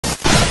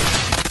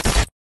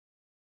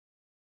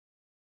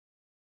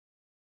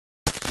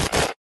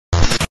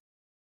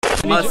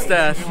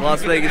Mustache,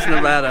 Las Vegas,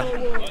 Nevada.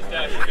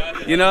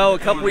 You know, a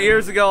couple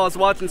years ago I was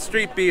watching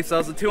Streetbeefs. I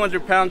was a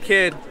 200-pound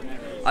kid.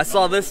 I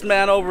saw this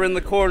man over in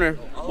the corner,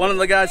 one of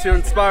the guys who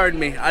inspired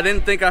me. I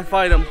didn't think I'd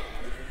fight him.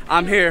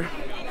 I'm here.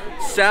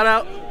 Shout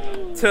out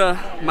to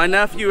my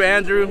nephew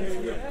Andrew,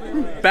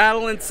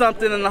 battling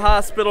something in the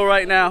hospital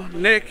right now.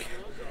 Nick,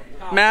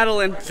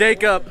 Madeline,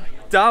 Jacob,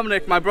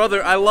 Dominic, my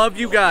brother, I love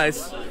you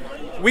guys.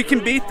 We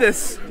can beat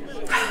this.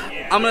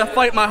 I'm gonna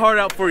fight my heart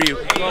out for you.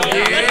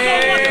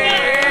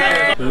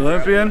 Yeah.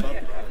 Olympian,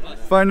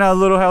 fighting out of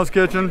Little House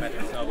Kitchen.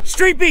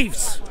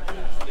 Streetbeefs,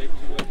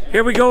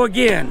 here we go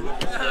again.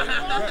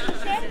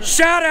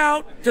 Shout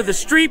out to the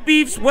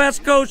Streetbeefs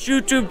West Coast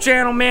YouTube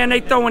channel, man. They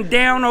throwing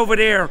down over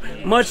there.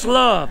 Much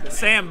love.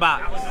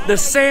 Sandbox. The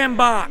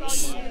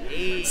Sandbox.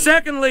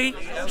 Secondly,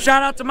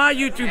 shout out to my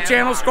YouTube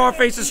channel,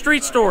 SCARFACE's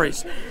Street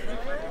Stories.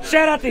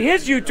 Shout out to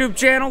his YouTube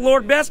channel,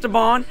 Lord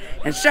Bestabon,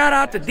 and shout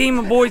out to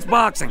Demon Boys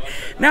Boxing.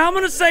 Now I'm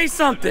gonna say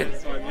something.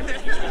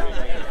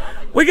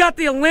 We got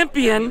the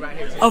Olympian,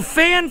 a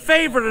fan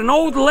favorite, an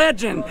old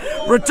legend,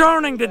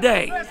 returning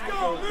today.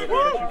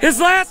 His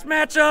last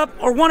matchup,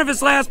 or one of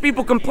his last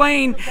people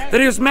complained that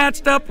he was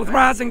matched up with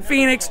Rising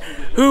Phoenix,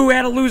 who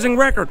had a losing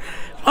record.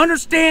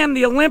 Understand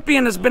the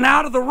Olympian has been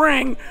out of the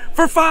ring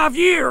for 5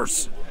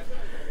 years.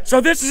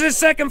 So this is his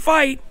second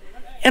fight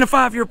in a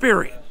 5-year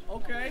period.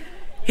 Okay.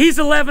 He's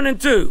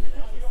 11-2.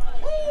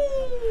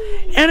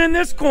 And in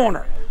this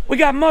corner, we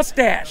got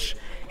Mustache.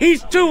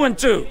 He's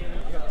 2-2.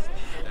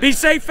 Be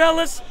safe,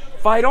 fellas.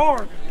 Fight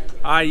hard.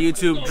 All right,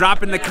 YouTube,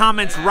 drop in the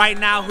comments right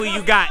now who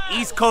you got,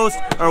 East Coast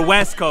or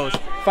West Coast.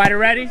 Fighter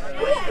ready?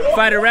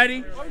 Fighter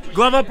ready?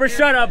 Glove up or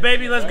shut up,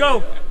 baby. Let's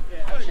go.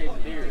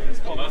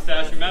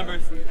 Mustache, remember.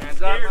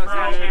 Hands up,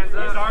 Mustache, hands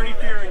up. He's already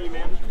fearing you,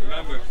 man.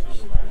 Remember.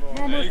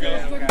 There you go.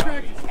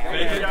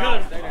 Make it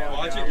good.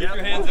 Watch it. Keep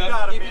your hands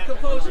up. Keep your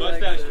composure.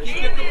 Mustache.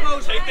 Keep your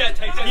composure. Take that.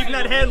 Take that. Keeping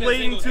that head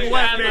leaning to the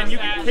left, man. You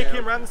can kick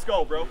him around the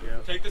skull, bro.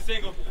 Take the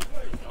single.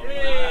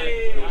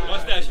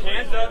 Mustache,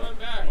 hands up.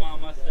 Come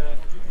on, Mustache.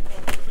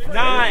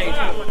 Nice.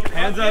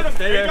 Hands up.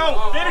 Stay there.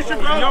 Go. Finish him,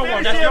 bro.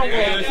 That's your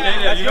one. Stay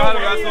there. You know how to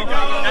wrestle.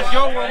 That's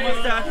your one,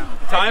 Mustache.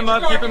 Tie him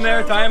up. Keep him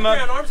there. Tie him up.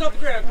 Arms off the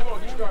ground. Come on,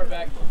 get your guard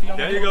back.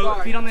 There you go.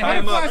 Tie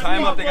him up. Tie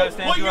him up. They gotta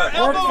stand you up.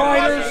 Work,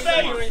 fighters.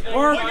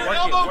 Work. Put your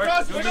elbow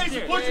across his face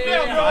and push him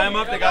down, bro. Tie him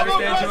up. They gotta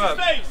stand you up.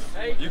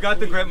 You got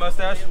the grip,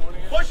 Mustache.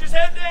 Push his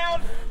head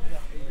down.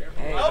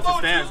 Elbow to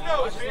stand. his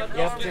nose, man.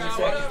 Yep, 10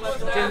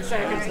 seconds. 10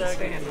 seconds to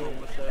stand.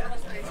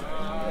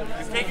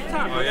 Take your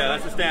time. Oh yeah,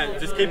 that's the stand.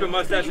 Just keep it,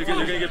 Mustache. You're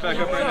gonna get back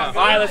up right now. All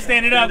right, let's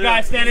stand it up,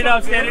 guys. Stand it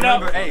up. Stand it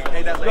up. Remember,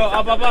 hey, that leg. Go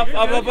up, up, up,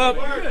 up, up, up.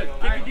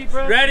 Take a deep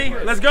breath. Ready?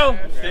 Let's go.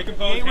 Stay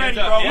composed. Hands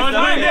up. Hands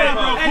up.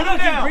 Hey,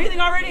 look, you're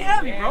breathing already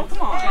heavy, bro.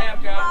 Come on.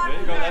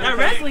 You're not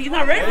wrestling. You're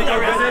not ready for that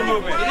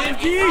wrestling.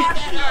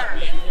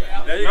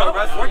 There you go.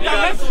 Wrestle. You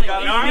got it.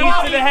 No knees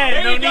to the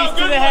head. No knees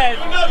to the head.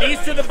 Knees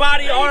to the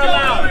body are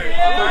allowed.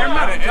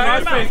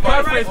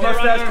 Crossface,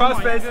 Mustache.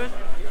 Crossface.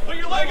 Put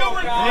your leg over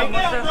and down,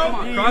 bro.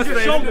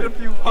 Crossface.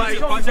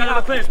 Punch out of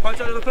the clinch. Punch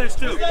out of the clinch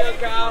too. You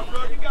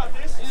got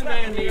this.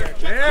 There you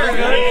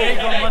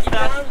go,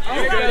 Mustache.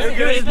 You're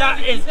good. It's not.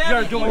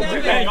 You're doing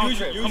good.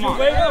 Come on.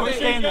 30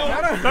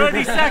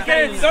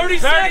 seconds. 30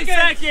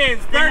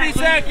 seconds. 30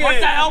 seconds.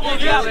 What's that elbow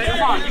drop?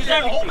 Come on. Use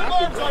everything.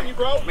 Arms on you,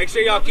 bro. Make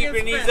sure y'all keep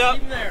your knees up.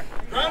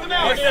 Round them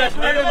out. Mustache,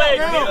 knee the leg.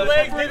 Knee the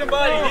leg. Knee the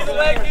body. Knee the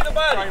leg. Knee the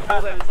body.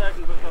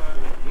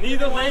 Knee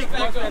the leg.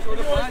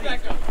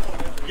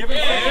 Give it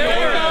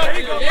There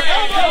you go.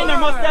 Get in there,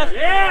 Mustache.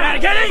 Yeah.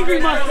 Get angry,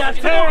 Mustache.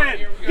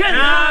 10. Get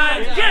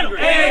 9. Get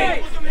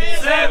 8.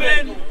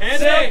 7.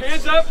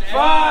 Hands up.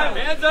 5.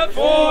 Hands up.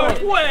 4.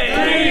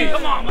 3.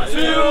 Come on,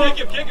 Mustache.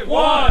 2.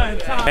 1.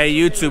 Hey,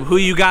 YouTube, who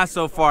you got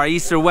so far,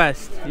 East or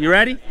West? You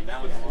ready?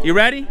 You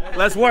ready?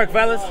 Let's work,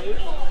 fellas.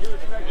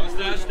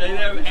 Mustache, stay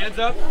there. Hands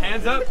up.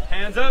 Hands up.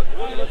 Hands up.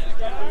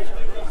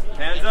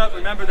 Hands up.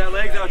 Remember that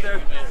leg's out there.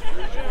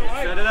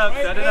 Set it up.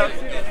 Set it up.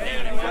 Set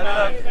it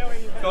up.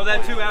 Throw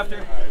that 2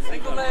 after.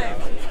 Single leg.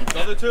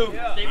 Throw the 2.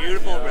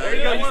 Beautiful, bro. There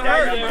you go. You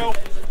stagger, bro.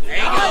 There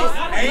you go.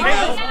 There you go.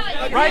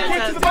 Right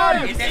kick to the body.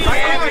 Right kick to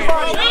the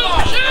body.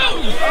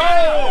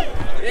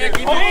 Yeah, keep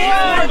it.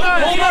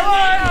 Hold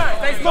on.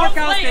 Stay smart,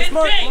 Kyle. Stay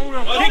smart.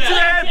 Kick to the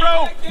head,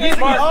 bro. Stay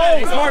smart.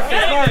 Stay smart.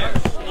 Stay smart.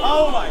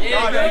 Oh my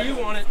God. Yeah, you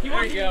want it.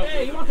 There you go.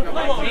 He wants to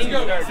play.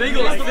 Single it.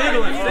 Single it.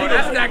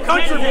 That's that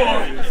country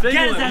boy. Single it.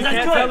 You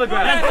can't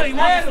telegraph. That's good. He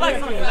wants to flex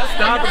on you.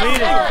 Stop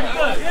leaning.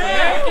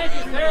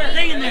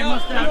 Stay in there,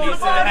 Mustache. No knees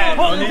to the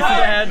head. No knees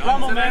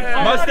to the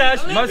head.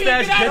 Mustache,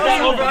 get that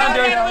over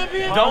under.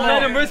 Don't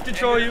let him wrist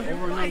control you.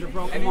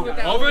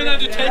 Over and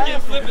under, take it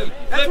and flip it.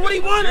 That's what he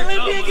wanted.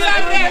 Olympian, get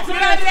out of there.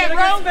 Get out of there,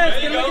 bro. There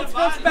you go.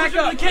 Push back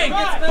up.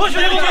 Push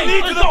it.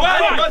 Knee to the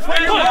body.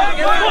 Mustache.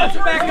 Push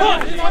back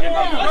up.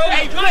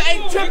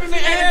 Hey, tripping me.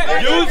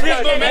 Use his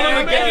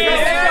momentum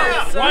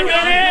again. 1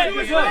 minute.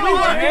 Move your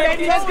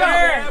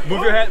head.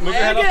 Move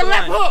your head off the line.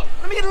 Left hook.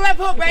 Let me get the left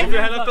hook, baby. Move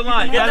your head up the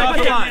line. Head off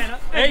the line.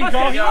 There you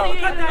go.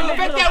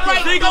 Fit that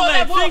right. Single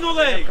leg. Single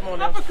leg.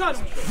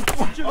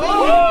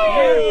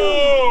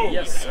 Oh!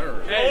 Yes,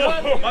 sir. Hey,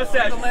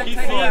 Mustache. He's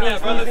seeing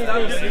that, brother.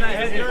 Stop getting that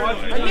head. He's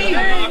watching you. The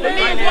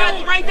knee's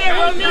watching right there,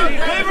 bro.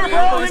 Liver,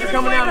 bro. Liver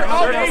coming out.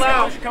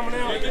 Coming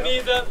out. Put your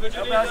knees up. Put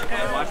your knees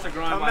up. Watch the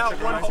grind. Come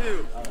out 1,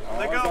 2.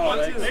 Let go.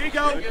 1, 2. There you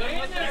go. He's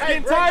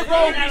getting tired,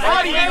 bro.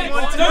 Body 1,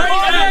 2.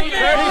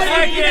 30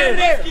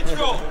 seconds.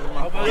 Control.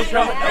 Elbows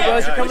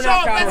are coming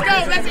out. Let's go.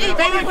 Let's eat,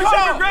 baby. Push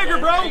off McGregor,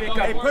 bro.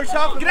 Hey, push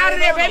off. Get out of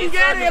there, baby.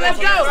 Get out of there. Let's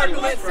go.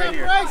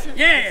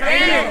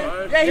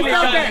 Yeah, he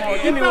felt that.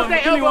 He felt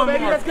that elbow,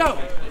 baby. Let's go.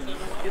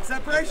 Get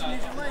separation.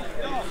 Use your leg.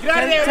 Get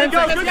out of there. Let's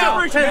go. Let's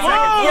go. 10 seconds.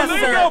 Yes,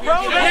 there you go,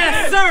 bro.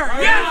 Yes, sir.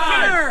 Yes,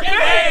 sir.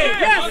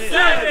 Yes,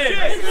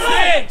 sir. 7,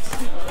 6,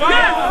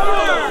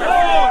 5,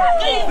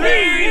 4,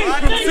 3,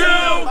 2,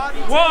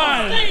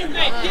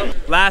 1.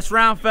 Last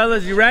round,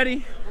 fellas. You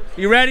ready?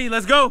 You ready?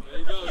 Let's go.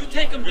 You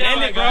take him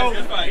down. End it, bro.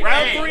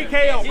 Round 3 KO,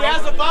 bro. He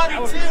has a body,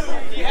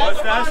 too.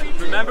 Mustache,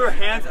 remember,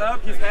 hands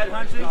up, he's head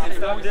hunching, and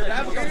stop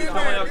coming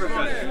up for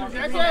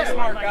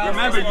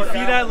Remember, you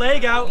see that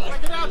leg out. There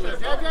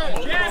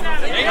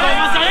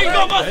you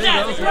go,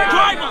 Mustache.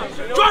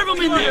 Drive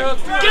him in there.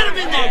 Get him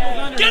in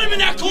there. Get him in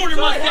that corner,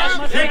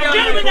 Mustache. Get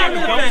him in that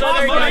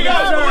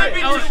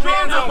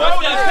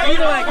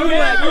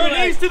corner.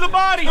 Knees to the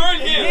body.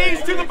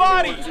 Knees to the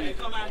body.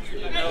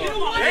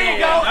 There you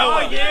go. Oh,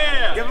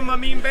 yeah. Give him a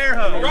mean bear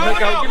hug.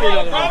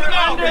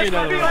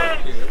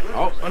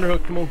 Oh,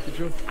 underhook, come on, get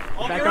you.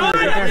 Back under,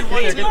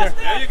 get there.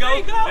 There you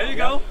go. There you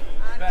go.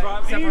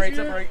 Separate.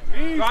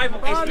 Drive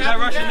him. He's not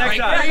rushing next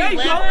time. There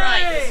you go.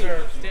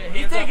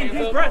 He's taking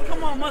deep breath.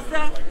 Come on,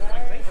 Mustache.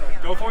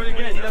 Go for it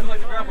again. He doesn't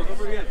like to grapple. Go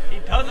for it again. He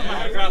doesn't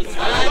like to grapple.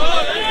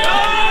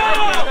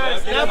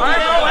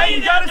 Hey,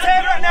 you got his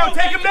head right now.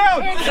 Take him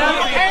down.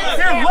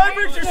 Here,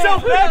 leverage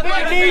yourself back with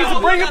your knees and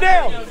bring him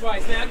down.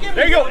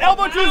 There you go.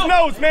 Elbow to his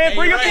nose, man.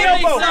 Bring up the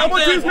elbow. Elbow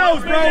to his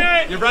nose, bro.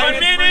 You're right.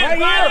 Right here.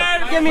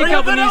 Give me a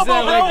couple knees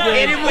there.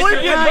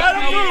 Olympian, right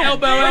up through.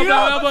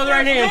 Elbow,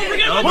 right hand.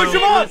 Push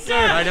him up.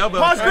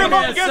 Posture him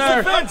up against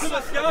the fence.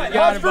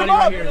 Posture him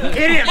up.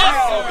 Idiot.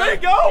 There you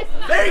go.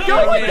 There you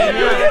go.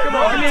 Come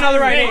on, give me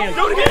another right hand.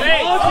 Do it again.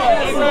 He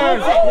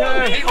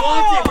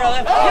wants it,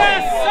 brother.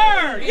 Yes,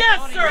 sir. Yes,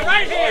 sir.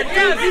 Right here.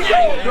 Yes,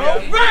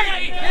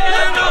 right.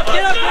 Get up.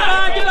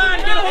 Get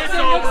on.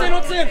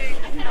 Hooks in.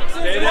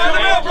 Stay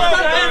there, bro.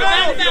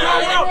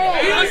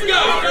 Let's go.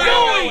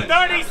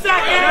 30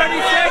 seconds.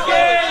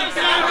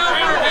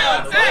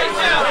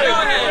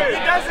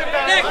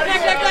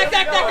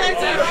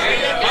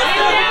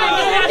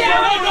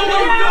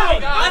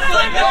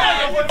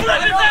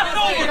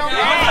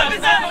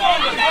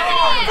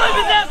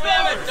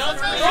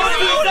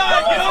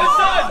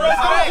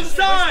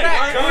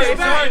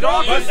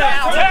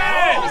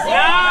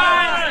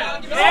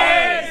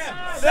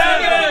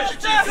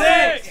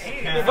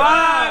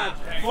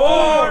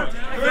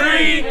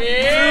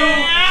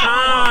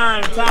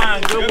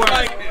 Time. Good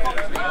work.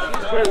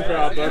 Great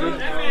job, buddy.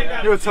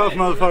 You're a tough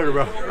motherfucker,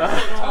 bro.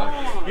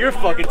 You're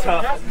fucking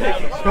tough.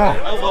 Come on.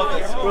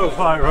 Good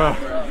fight, bro.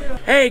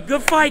 Hey,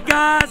 good fight,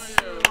 guys.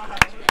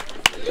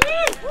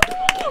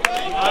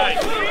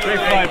 Great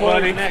fight,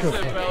 buddy.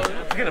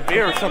 Get a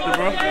beer or something,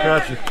 bro.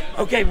 Gotcha.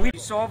 Okay, we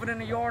solve it in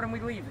the yard and we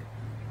leave it.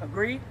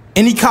 Agreed?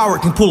 Any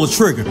coward can pull a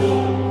trigger,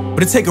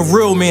 but it take a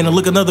real man to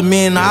look another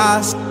man in the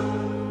eyes,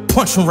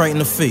 punch him right in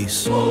the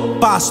face.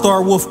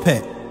 5-star wolf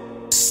pack.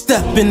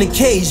 Step in the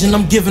cage and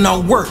I'm giving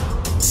out work.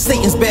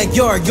 Satan's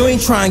backyard, you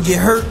ain't trying to get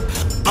hurt.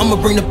 I'ma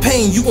bring the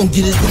pain, you gon'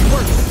 get it to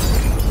work.